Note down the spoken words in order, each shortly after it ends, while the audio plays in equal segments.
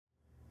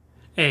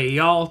Hey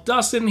y'all,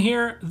 Dustin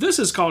here. This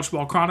is College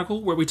Football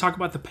Chronicle, where we talk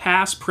about the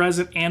past,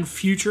 present, and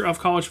future of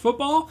college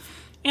football.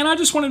 And I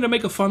just wanted to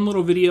make a fun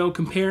little video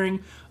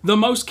comparing the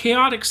most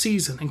chaotic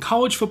season in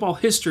college football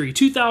history,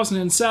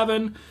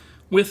 2007,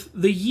 with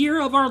the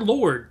year of our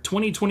Lord,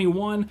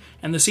 2021,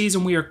 and the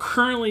season we are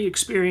currently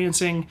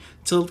experiencing,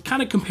 to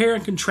kind of compare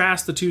and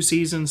contrast the two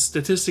seasons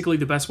statistically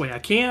the best way I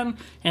can,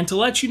 and to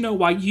let you know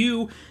why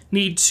you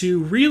need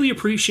to really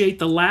appreciate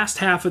the last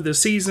half of the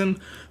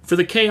season for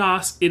the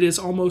chaos it is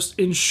almost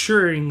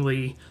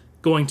ensuringly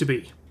going to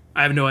be.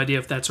 I have no idea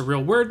if that's a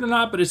real word or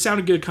not, but it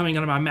sounded good coming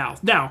out of my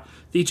mouth. Now,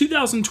 the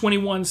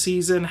 2021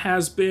 season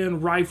has been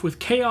rife with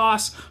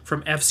chaos,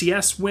 from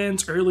FCS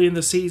wins early in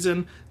the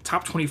season,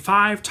 top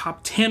 25,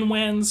 top 10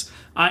 wins,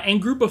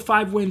 and group of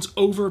 5 wins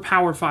over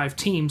Power 5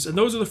 teams. And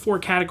those are the 4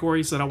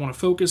 categories that I want to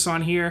focus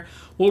on here.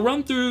 We'll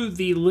run through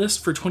the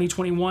list for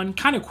 2021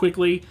 kind of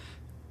quickly.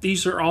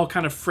 These are all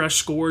kind of fresh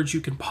scores.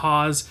 You can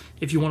pause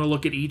if you want to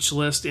look at each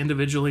list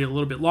individually a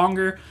little bit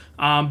longer.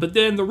 But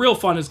then the real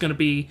fun is going to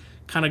be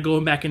kind of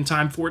going back in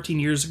time 14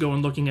 years ago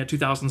and looking at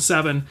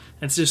 2007. And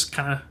it's just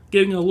kind of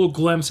getting a little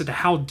glimpse into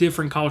how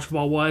different college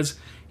football was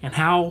and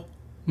how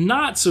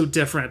not so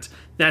different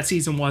that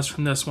season was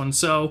from this one.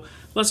 So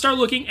let's start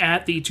looking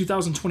at the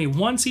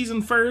 2021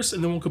 season first,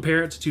 and then we'll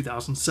compare it to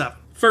 2007.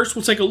 First,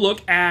 we'll take a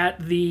look at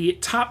the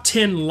top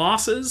 10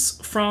 losses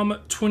from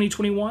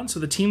 2021. So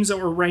the teams that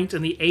were ranked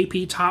in the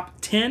AP top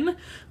 10.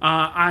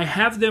 I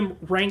have them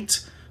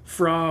ranked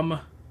from,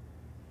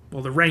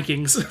 well, the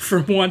rankings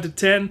from 1 to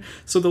 10.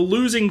 So the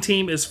losing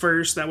team is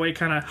first. That way it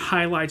kind of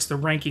highlights the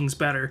rankings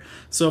better.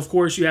 So, of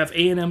course, you have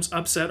A&M's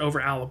upset over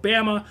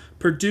Alabama.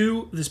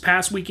 Purdue this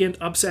past weekend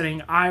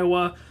upsetting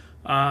Iowa.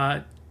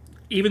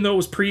 Even though it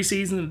was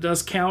preseason, it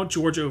does count.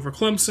 Georgia over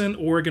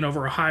Clemson, Oregon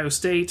over Ohio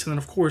State, and then,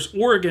 of course,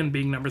 Oregon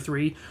being number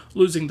 3,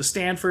 losing to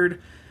Stanford.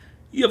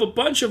 You have a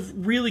bunch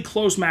of really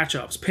close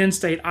matchups. Penn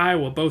State,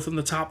 Iowa, both in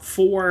the top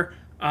 4.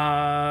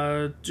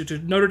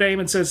 Notre Dame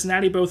and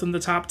Cincinnati, both in the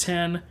top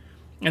 10.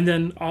 And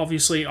then,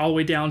 obviously, all the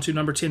way down to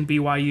number 10,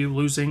 BYU,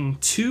 losing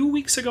 2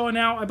 weeks ago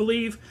now, I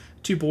believe,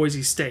 to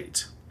Boise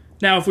State.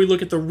 Now, if we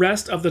look at the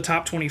rest of the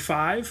top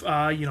 25,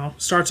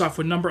 starts off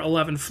with number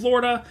 11,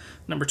 Florida,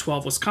 number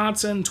 12,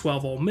 Wisconsin,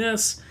 12, Ole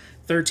Miss,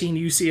 13,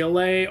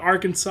 UCLA,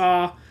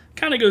 Arkansas,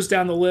 kind of goes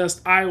down the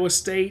list, Iowa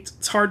State.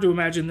 It's hard to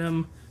imagine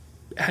them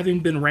having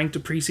been ranked a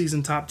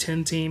preseason top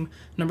 10 team.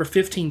 Number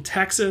 15,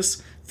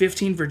 Texas,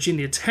 15,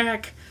 Virginia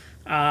Tech,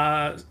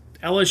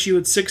 LSU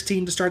at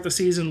 16 to start the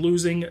season,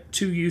 losing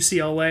to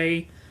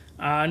UCLA,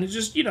 and it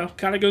just,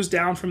 kind of goes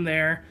down from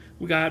there.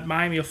 We got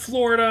Miami of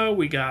Florida,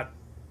 we got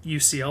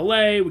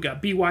UCLA, we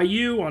got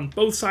BYU on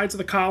both sides of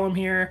the column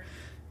here,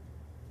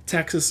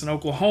 Texas and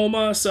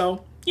Oklahoma.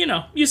 So,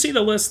 you see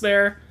the list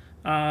there.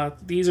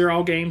 These are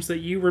all games that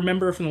you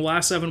remember from the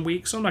last 7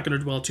 weeks, so I'm not going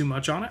to dwell too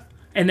much on it.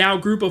 And now,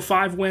 group of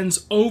 5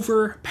 wins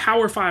over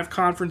Power 5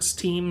 conference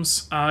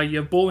teams. You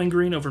have Bowling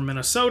Green over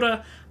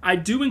Minnesota. I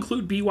do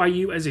include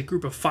BYU as a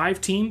group of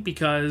 5 team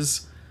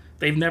because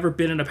they've never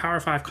been in a Power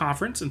 5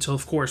 conference until,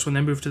 of course, when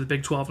they moved to the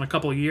Big 12 in a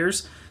couple of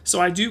years. So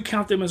I do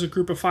count them as a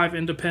group of 5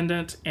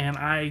 independent, and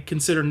I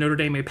consider Notre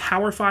Dame a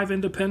Power 5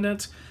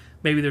 independent.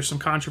 Maybe there's some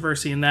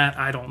controversy in that.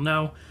 I don't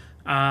know.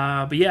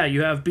 But yeah,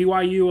 you have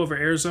BYU over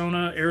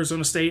Arizona,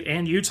 Arizona State,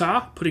 and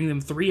Utah, putting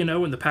them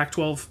 3-0 in the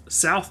Pac-12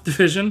 South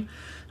Division.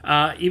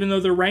 Even though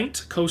they're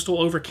ranked, Coastal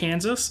over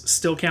Kansas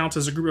still counts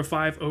as a group of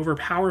 5 over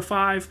Power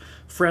 5.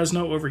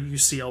 Fresno over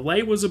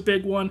UCLA was a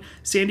big one.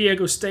 San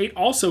Diego State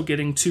also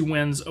getting 2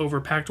 wins over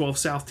Pac-12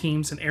 South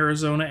teams in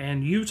Arizona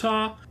and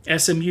Utah.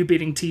 SMU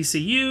beating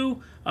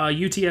TCU,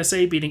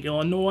 UTSA beating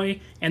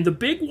Illinois, and the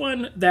big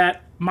one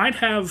that might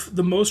have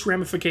the most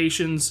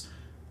ramifications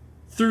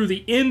through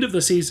the end of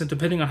the season,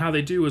 depending on how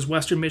they do, is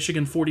Western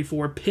Michigan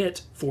 44,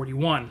 Pitt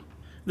 41.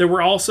 There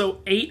were also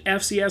 8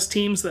 FCS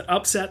teams that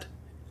upset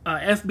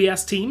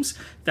FBS teams.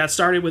 That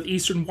started with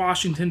Eastern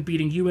Washington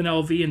beating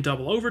UNLV in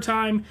double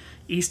overtime,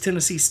 East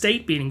Tennessee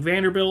State beating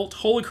Vanderbilt,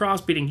 Holy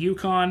Cross beating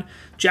UConn,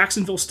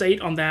 Jacksonville State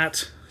on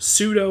that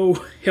pseudo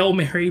Hail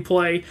Mary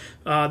play,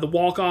 the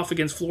walk-off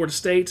against Florida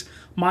State,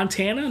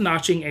 Montana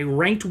notching a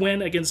ranked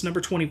win against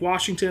number 20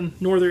 Washington,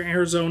 Northern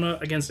Arizona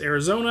against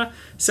Arizona,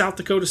 South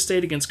Dakota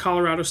State against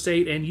Colorado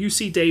State, and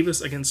UC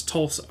Davis against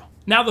Tulsa.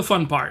 Now the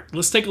fun part.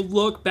 Let's take a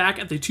look back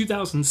at the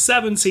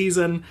 2007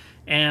 season,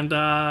 and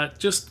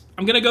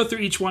I'm going to go through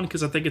each one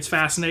because I think it's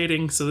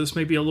fascinating, so this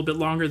may be a little bit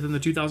longer than the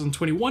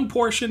 2021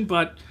 portion,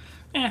 but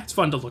it's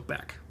fun to look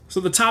back. So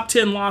the top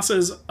 10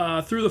 losses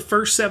through the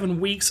first 7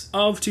 weeks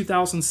of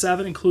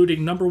 2007,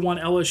 including number 1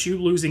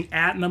 LSU losing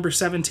at number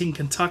 17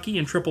 Kentucky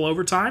in triple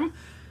overtime.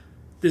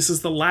 This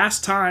is the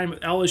last time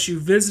LSU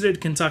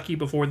visited Kentucky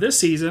before this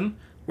season,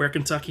 where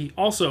Kentucky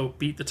also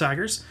beat the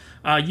Tigers.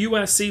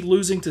 USC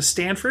losing to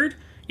Stanford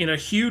in a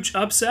huge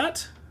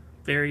upset,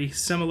 very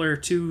similar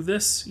to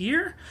this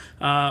year.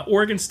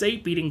 Oregon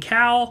State beating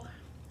Cal.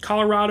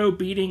 Colorado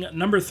beating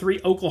number 3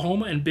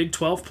 Oklahoma in Big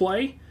 12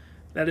 play.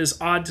 That is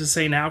odd to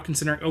say now,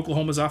 considering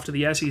Oklahoma's off to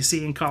the SEC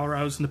and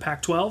Colorado's in the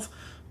Pac-12.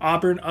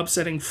 Auburn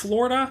upsetting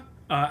Florida.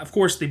 Of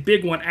course, the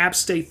big one, App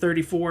State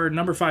 34,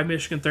 number 5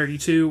 Michigan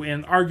 32,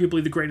 and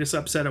arguably the greatest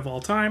upset of all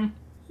time.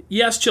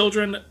 Yes,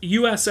 children,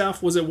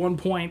 USF was at one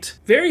point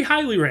very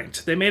highly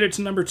ranked. They made it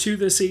to number 2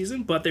 this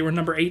season, but they were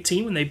number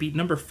 18 when they beat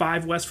number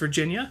 5 West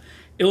Virginia.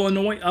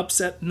 Illinois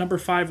upset number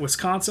 5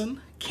 Wisconsin.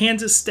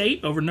 Kansas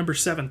State over number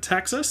 7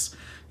 Texas.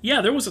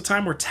 Yeah, there was a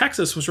time where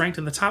Texas was ranked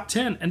in the top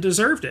 10 and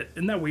deserved it.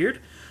 Isn't that weird?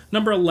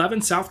 Number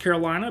 11 South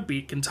Carolina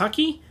beat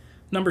Kentucky.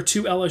 Number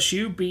 2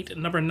 LSU beat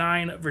number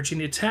 9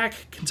 Virginia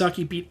Tech.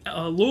 Kentucky beat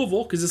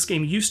Louisville, because this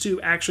game used to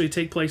actually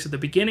take place at the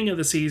beginning of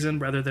the season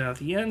rather than at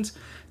the end.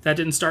 That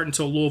didn't start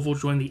until Louisville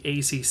joined the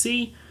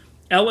ACC.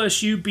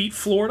 LSU beat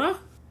Florida,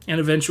 and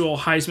eventual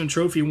Heisman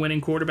Trophy winning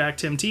quarterback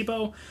Tim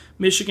Tebow.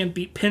 Michigan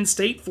beat Penn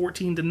State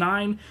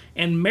 14-9,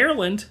 and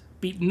Maryland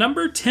beat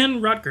number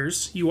 10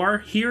 Rutgers. You are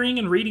hearing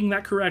and reading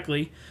that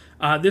correctly.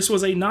 This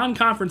was a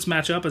non-conference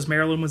matchup, as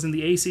Maryland was in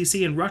the ACC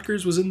and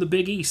Rutgers was in the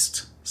Big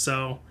East.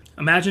 So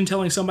imagine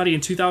telling somebody in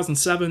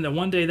 2007 that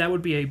one day that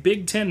would be a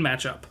Big Ten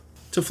matchup.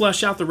 To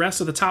flesh out the rest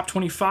of the top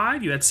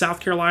 25, you had South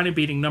Carolina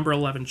beating number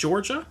 11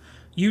 Georgia,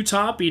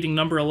 Utah beating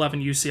number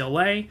 11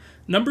 UCLA,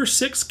 number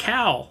 6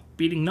 Cal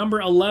beating number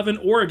 11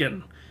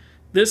 Oregon.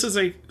 This is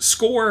a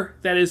score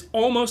that is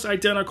almost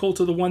identical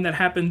to the one that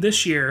happened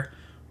this year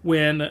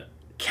when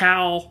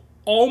Cal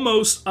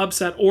almost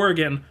upset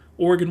Oregon.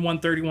 Oregon won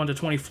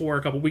 31-24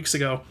 a couple weeks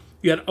ago.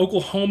 You had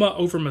Oklahoma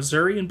over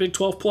Missouri in Big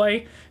 12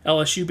 play,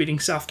 LSU beating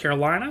South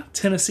Carolina,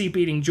 Tennessee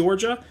beating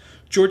Georgia,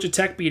 Georgia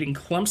Tech beating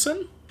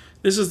Clemson.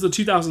 This is the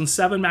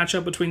 2007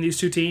 matchup between these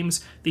two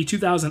teams. The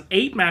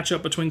 2008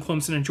 matchup between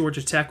Clemson and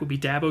Georgia Tech would be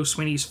Dabo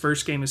Swinney's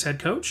first game as head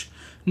coach.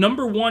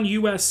 Number 1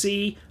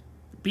 USC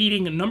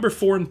beating number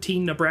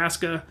 14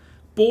 Nebraska.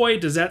 Boy,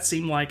 does that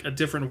seem like a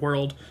different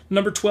world.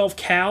 Number 12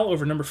 Cal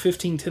over number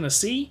 15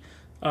 Tennessee.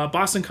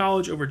 Boston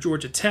College over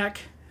Georgia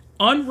Tech.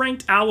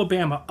 Unranked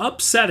Alabama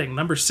upsetting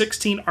number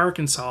 16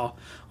 Arkansas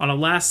on a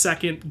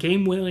last-second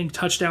game-winning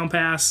touchdown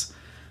pass.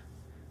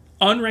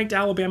 Unranked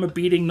Alabama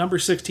beating number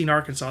 16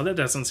 Arkansas. That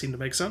doesn't seem to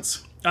make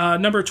sense.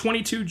 Number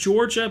 22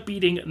 Georgia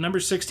beating number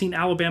 16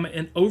 Alabama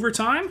in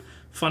overtime.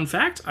 Fun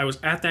fact, I was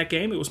at that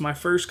game. It was my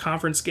first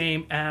conference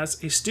game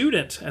as a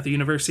student at the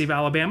University of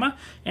Alabama,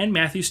 and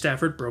Matthew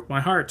Stafford broke my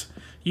heart.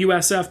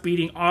 USF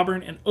beating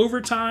Auburn in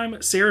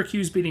overtime.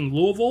 Syracuse beating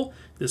Louisville.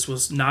 This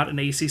was not an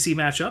ACC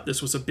matchup.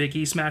 This was a Big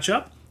East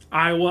matchup.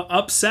 Iowa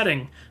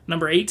upsetting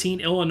number 18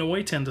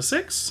 Illinois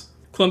 10-6.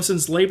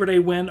 Clemson's Labor Day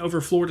win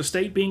over Florida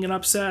State being an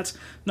upset.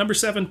 Number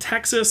 7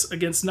 Texas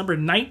against number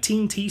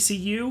 19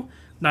 TCU.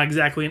 Not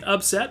exactly an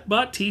upset,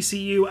 but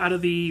TCU out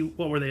of the,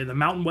 what were they, the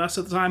Mountain West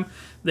at the time?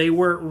 They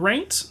were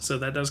ranked, so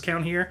that does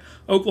count here.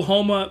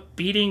 Oklahoma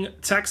beating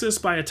Texas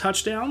by a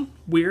touchdown.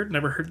 Weird,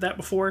 never heard that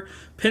before.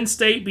 Penn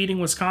State beating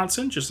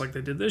Wisconsin, just like they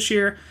did this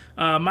year.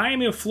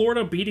 Miami of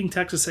Florida beating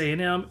Texas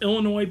A&M.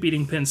 Illinois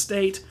beating Penn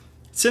State.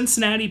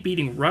 Cincinnati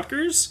beating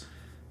Rutgers.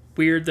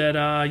 Weird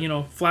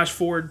that, flash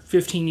forward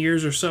 15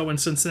 years or so and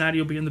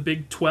Cincinnati will be in the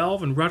Big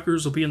 12 and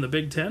Rutgers will be in the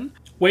Big 10.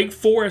 Wake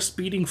Forest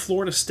beating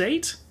Florida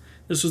State.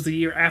 This was the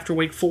year after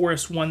Wake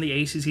Forest won the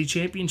ACC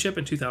championship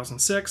in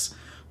 2006.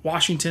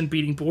 Washington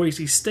beating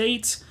Boise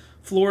State.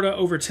 Florida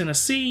over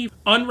Tennessee.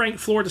 Unranked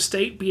Florida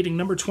State beating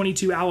number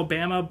 22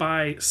 Alabama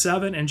by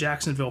 7 in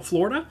Jacksonville,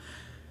 Florida.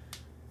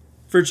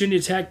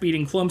 Virginia Tech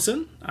beating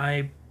Clemson.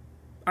 I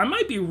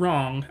might be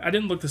wrong. I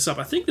didn't look this up.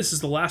 I think this is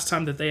the last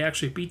time that they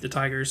actually beat the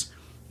Tigers.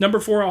 Number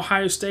 4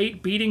 Ohio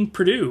State beating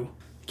Purdue.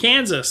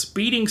 Kansas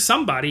beating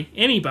somebody,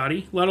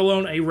 anybody, let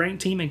alone a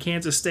ranked team in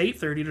Kansas State,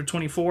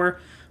 30-24.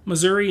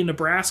 Missouri and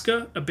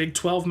Nebraska, a Big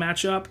 12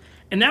 matchup.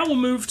 And now we'll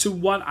move to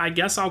what I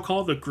guess I'll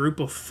call the group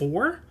of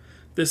 4.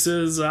 This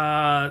is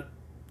not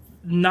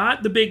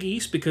the Big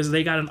East because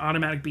they got an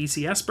automatic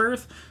BCS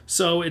berth.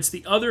 So it's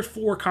the other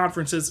 4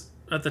 conferences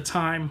at the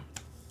time.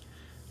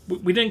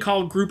 We didn't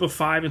call it group of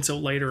 5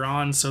 until later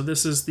on. So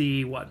this is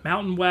the,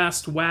 Mountain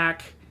West,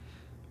 WAC,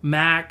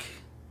 MAC,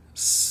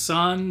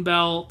 Sun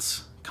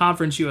Belt,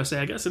 Conference USA.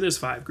 I guess it is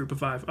 5, group of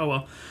 5. Oh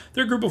well.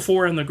 They're group of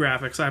 4 in the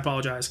graphics. I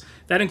apologize.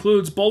 That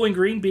includes Bowling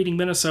Green beating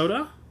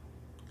Minnesota,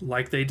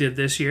 like they did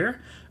this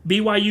year.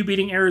 BYU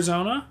beating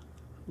Arizona,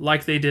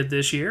 like they did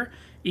this year.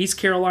 East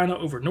Carolina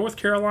over North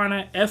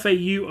Carolina.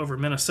 FAU over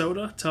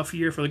Minnesota. Tough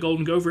year for the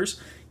Golden Gophers.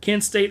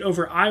 Kent State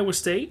over Iowa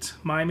State.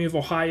 Miami of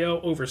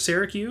Ohio over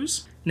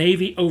Syracuse.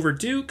 Navy over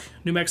Duke.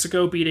 New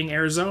Mexico beating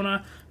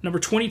Arizona. Number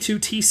 22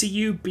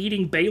 TCU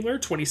beating Baylor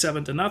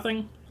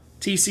 27-0.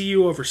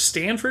 TCU over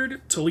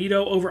Stanford.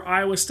 Toledo over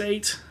Iowa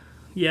State.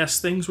 Yes,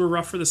 things were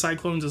rough for the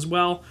Cyclones as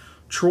well.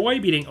 Troy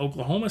beating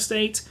Oklahoma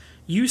State.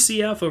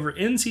 UCF over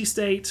NC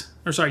State.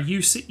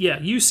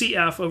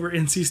 UCF over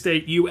NC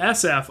State.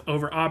 USF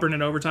over Auburn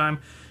in overtime.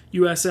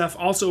 USF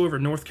also over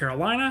North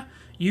Carolina.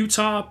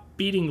 Utah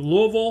beating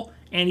Louisville.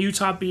 And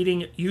Utah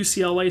beating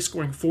UCLA,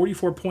 scoring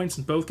 44 points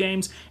in both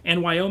games.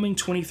 And Wyoming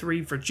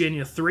 23,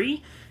 Virginia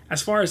 3.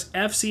 As far as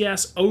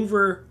FCS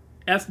over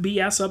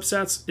FBS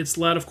upsets, it's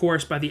led, of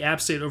course, by the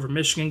App State over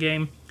Michigan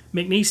game.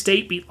 McNeese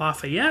State beat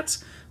Lafayette.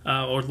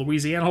 or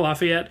Louisiana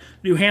Lafayette.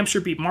 New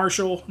Hampshire beat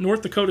Marshall.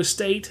 North Dakota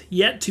State,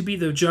 yet to be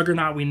the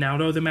juggernaut we now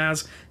know them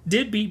as,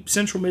 did beat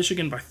Central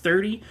Michigan by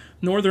 30.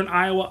 Northern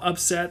Iowa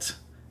upset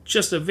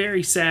just a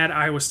very sad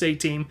Iowa State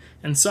team.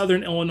 And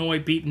Southern Illinois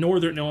beat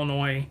Northern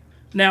Illinois.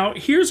 Now,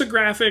 here's a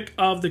graphic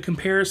of the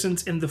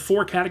comparisons in the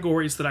 4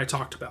 categories that I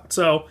talked about.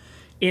 So,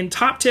 in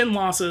top 10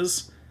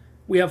 losses,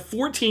 we have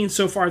 14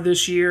 so far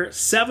this year,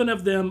 7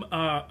 of them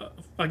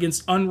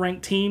against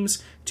unranked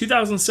teams.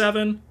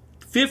 2007,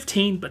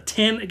 15, but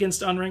 10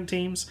 against unranked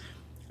teams.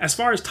 As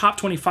far as top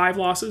 25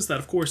 losses, that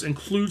of course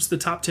includes the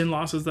top 10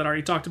 losses that I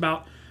already talked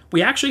about,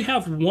 we actually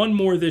have 1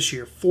 more this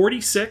year,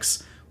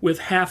 46, with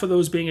half of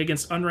those being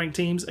against unranked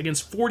teams,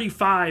 against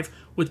 45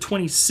 with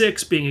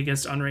 26 being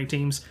against unranked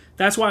teams.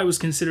 That's why it was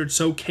considered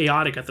so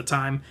chaotic at the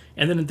time.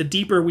 And then the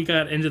deeper we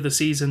got into the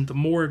season, the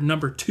more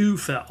number 2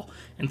 fell.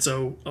 And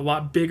so a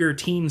lot bigger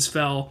teams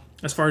fell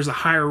as far as the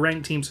higher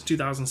ranked teams in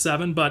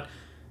 2007. But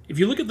if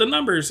you look at the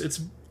numbers,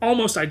 it's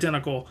almost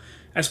identical.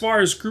 As far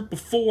as group of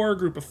 4,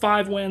 group of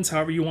 5 wins,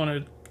 however you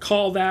want to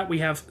call that, we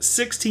have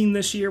 16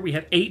 this year. We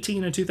had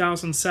 18 in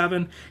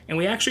 2007. And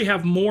we actually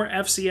have more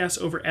FCS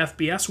over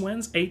FBS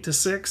wins,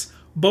 8-6.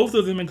 Both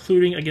of them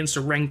including against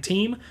a ranked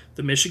team.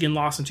 The Michigan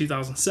loss in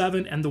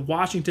 2007 and the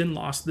Washington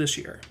loss this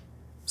year.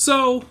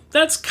 So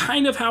that's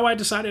kind of how I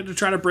decided to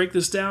try to break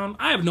this down.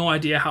 I have no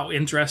idea how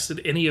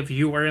interested any of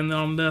you are in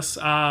on this.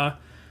 I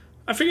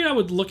figured I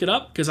would look it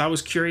up because I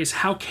was curious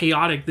how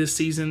chaotic this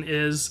season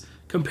is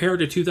compared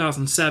to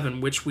 2007,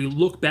 which we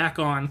look back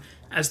on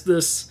as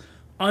this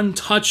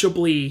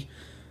untouchably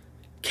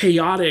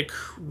chaotic,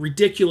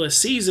 ridiculous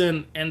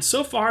season. And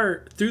so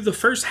far, through the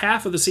first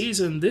half of the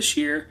season this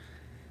year,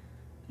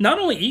 not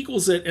only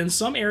equals it, in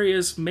some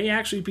areas may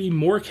actually be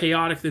more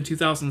chaotic than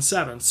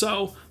 2007.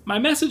 So my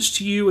message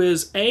to you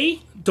is,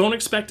 A, don't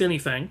expect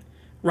anything.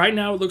 Right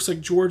now it looks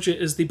like Georgia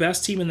is the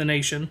best team in the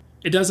nation.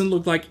 It doesn't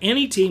look like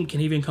any team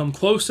can even come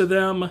close to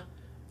them.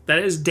 That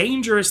is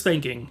dangerous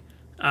thinking.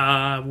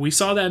 We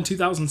saw that in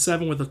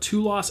 2007 with a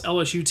 2-loss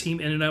LSU team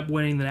ended up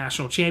winning the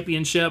national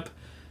championship.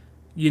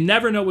 You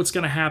never know what's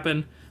going to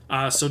happen.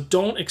 So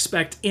don't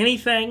expect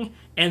anything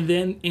and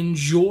then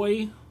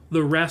enjoy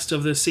the rest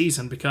of this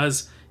season,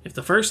 because if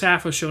the first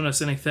half has shown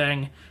us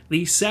anything,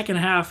 the second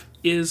half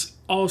is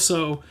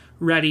also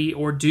ready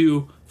or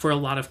due for a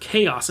lot of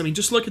chaos. I mean,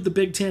 just look at the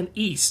Big Ten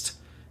East.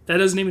 That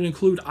doesn't even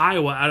include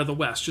Iowa out of the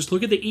West. Just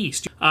look at the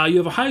East. You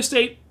have Ohio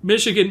State,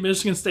 Michigan,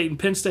 Michigan State, and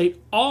Penn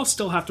State all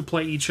still have to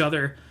play each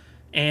other,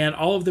 and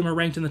all of them are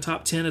ranked in the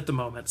top 10 at the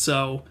moment.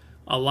 So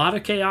a lot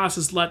of chaos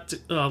is left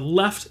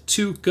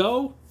to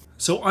go.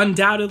 So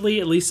undoubtedly,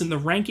 at least in the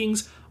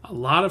rankings, a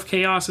lot of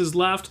chaos is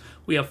left.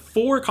 We have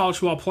 4 college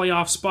football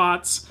playoff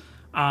spots.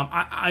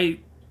 I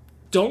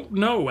don't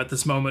know at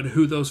this moment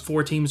who those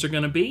 4 teams are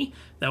going to be.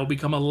 That will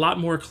become a lot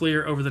more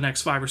clear over the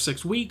next 5 or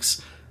 6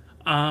 weeks.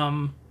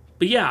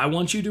 But yeah, I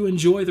want you to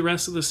enjoy the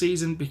rest of the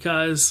season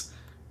because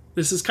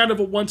this is kind of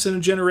a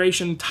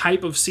once-in-a-generation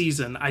type of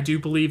season. I do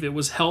believe it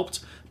was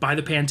helped by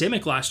the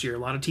pandemic last year. A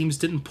lot of teams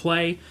didn't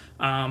play,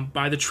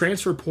 by the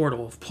transfer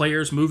portal, of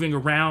players moving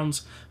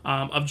around,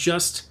 of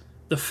just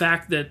the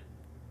fact that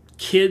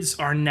kids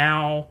are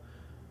now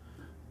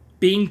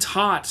being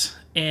taught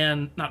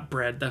and not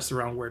bred, that's the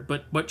wrong word,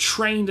 but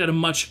trained at a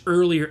much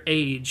earlier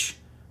age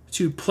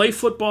to play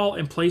football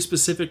and play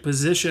specific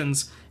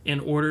positions in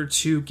order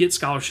to get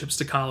scholarships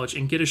to college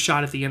and get a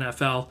shot at the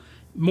NFL,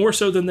 more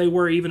so than they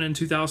were even in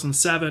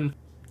 2007.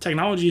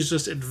 Technology has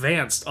just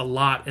advanced a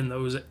lot in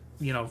those,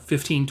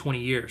 15, 20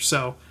 years.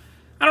 So,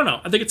 I don't know.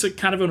 I think it's a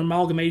kind of an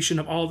amalgamation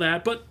of all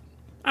that, but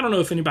I don't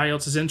know if anybody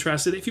else is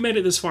interested. If you made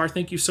it this far,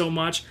 thank you so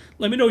much.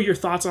 Let me know your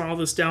thoughts on all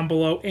this down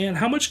below, and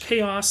how much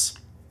chaos...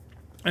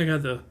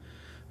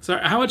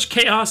 how much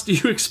chaos do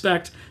you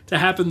expect to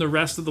happen the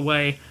rest of the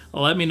way?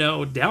 Let me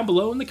know down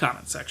below in the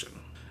comments section.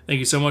 Thank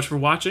you so much for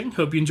watching.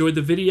 Hope you enjoyed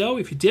the video.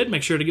 If you did,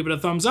 make sure to give it a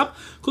thumbs up.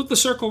 Click the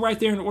circle right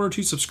there in order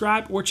to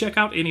subscribe, or check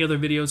out any other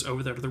videos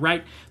over there to the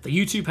right that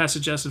YouTube has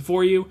suggested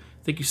for you.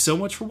 Thank you so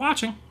much for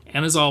watching,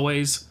 and as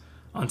always,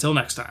 until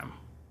next time.